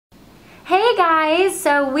Hey guys,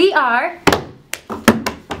 so we are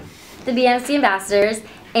the BMC ambassadors,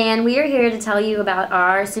 and we are here to tell you about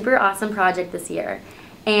our super awesome project this year.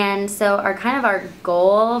 And so our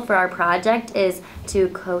goal for our project is to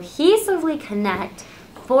cohesively connect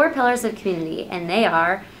 4 pillars of community, and they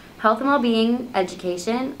are health and well-being,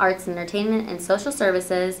 education, arts and entertainment, and social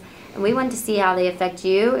services. And we want to see how they affect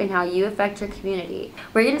you and how you affect your community.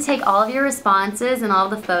 We're going to take all of your responses and all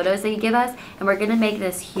the photos that you give us, and we're going to make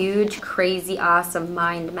this huge, crazy, awesome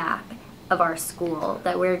mind map of our school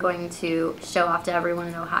that we're going to show off to everyone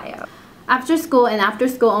in Ohio. After school and after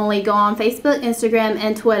school only, go on Facebook, Instagram,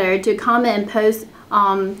 and Twitter to comment and post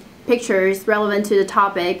pictures relevant to the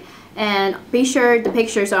topic. And be sure the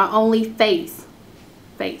pictures are only face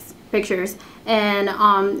pictures and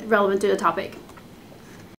relevant to the topic.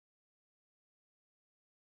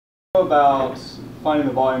 About finding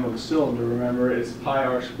the volume of a cylinder, remember it's pi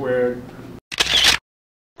r squared.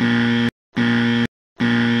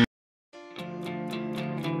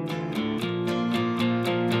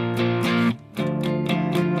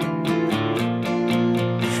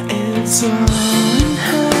 It's all in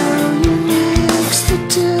how you mix the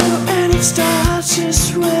two, and it starts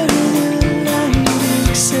just where the line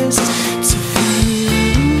exists. It's a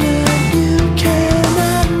feeling that you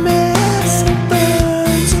cannot miss. It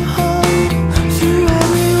burns a hole through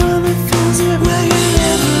everyone that feels it. Well, you're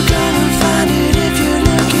never gonna find it if you're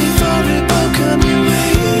looking for it. Won't come your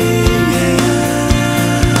way.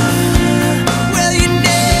 Well, you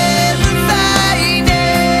never find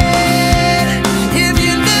it if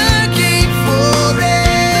you're looking for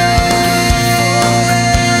it.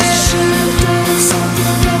 Should have done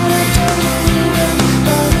something that I don't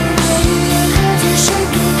know. By the way it has you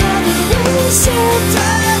shaking, by the way you said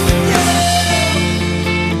that,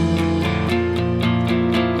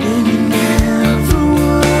 and you never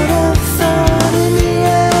would have thought in the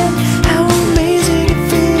end how amazing it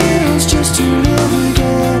feels just to live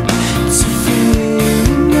again. It's a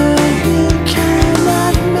feeling that you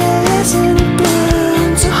cannot miss, and it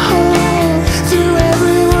burns a hole through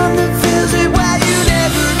everyone that feels it. Well, you're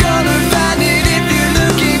never gonna find it if you're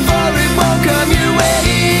looking for it. Won't come your way.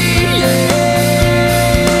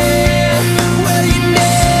 Well, you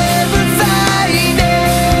never find it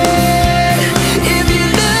if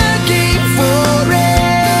you're looking for it.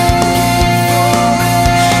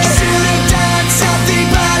 Should have done something,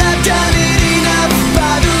 but I've done it enough.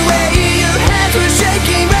 By the way your hands were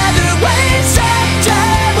shaking, rather waste some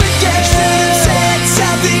time with you. Should have said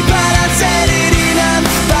something, but I've said it enough.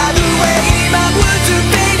 By the way my words are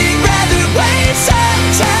fading, rather waste some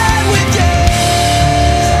time with you.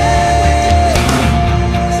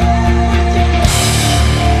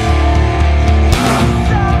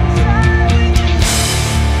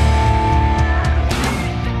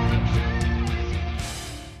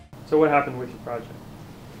 So what happened with your project?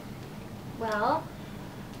 Well,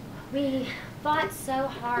 we fought so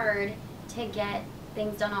hard to get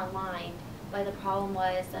things done online, but the problem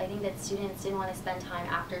was I think that students didn't want to spend time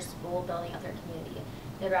after school building up their community.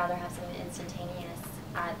 They'd rather have something instantaneous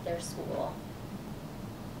at their school.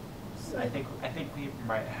 I think we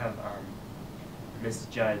might have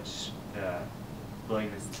misjudged the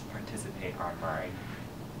willingness to participate online.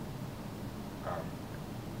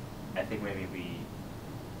 I think maybe we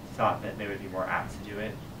thought that they would be more apt to do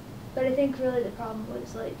it. But I think really the problem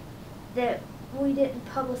was like that we didn't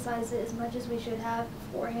publicize it as much as we should have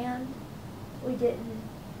beforehand. We didn't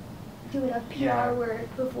do enough PR Yeah.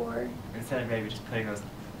 work before. Instead of maybe just putting those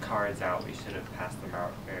cards out, we should have passed them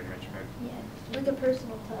out in Richmond. Yeah, like a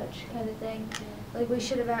personal touch kind of thing. Like we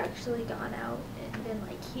should have actually gone out and been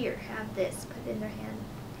like, here, have this, put it in their hand.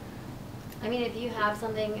 I mean, if you have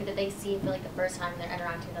something that they see for like the first time they're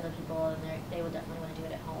interacting with other people, and they will definitely want to do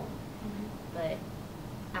it at home. But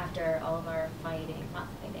after all of our fighting, not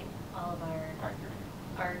fighting, all of our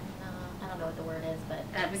I don't know what the word is, but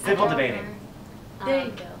Civil debating. There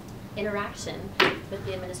you go. Interaction with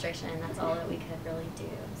the administration, and that's all that we could really do.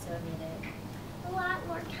 So it made it a lot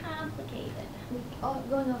more complicated.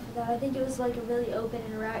 Going off of that, I think it was like a really open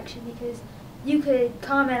interaction because you could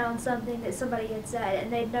comment on something that somebody had said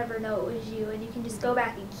and they'd never know it was you, and you can just go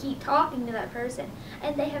back and keep talking to that person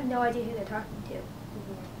and they have no idea who they're talking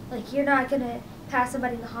to. Like, you're not going to pass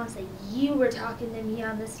somebody in the hall and say, you were talking to me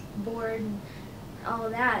on this board and all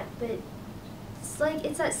of that, but it's like,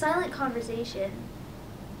 it's that silent conversation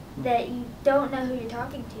that you don't know who you're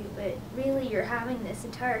talking to, but really you're having this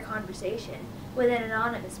entire conversation with an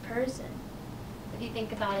anonymous person. If you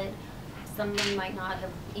think about it, someone might not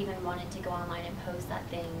have even wanted to go online and post that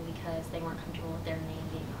thing because they weren't comfortable with their name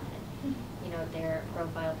being on it. You know, their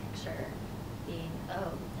profile picture being,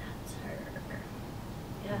 oh, that's her.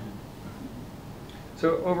 Yeah.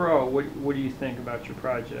 So overall, what do you think about your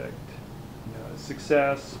project? You know,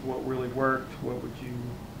 success, what really worked, what would you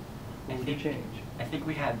change? I think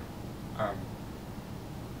we had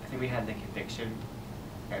the conviction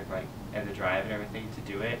and the drive and everything to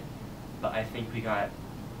do it, but I think we got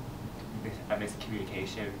a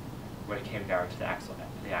miscommunication when it came down to the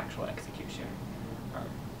actual execution.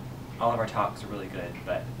 All of our talks were really good,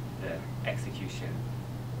 but the execution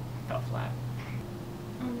fell flat.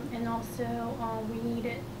 And also, we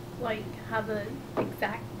needed have an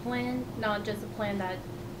exact plan, not just a plan that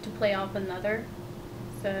to play off another.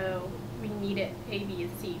 So we needed A, B,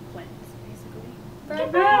 and C plans, basically.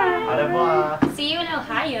 Au revoir. See you in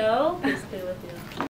Ohio.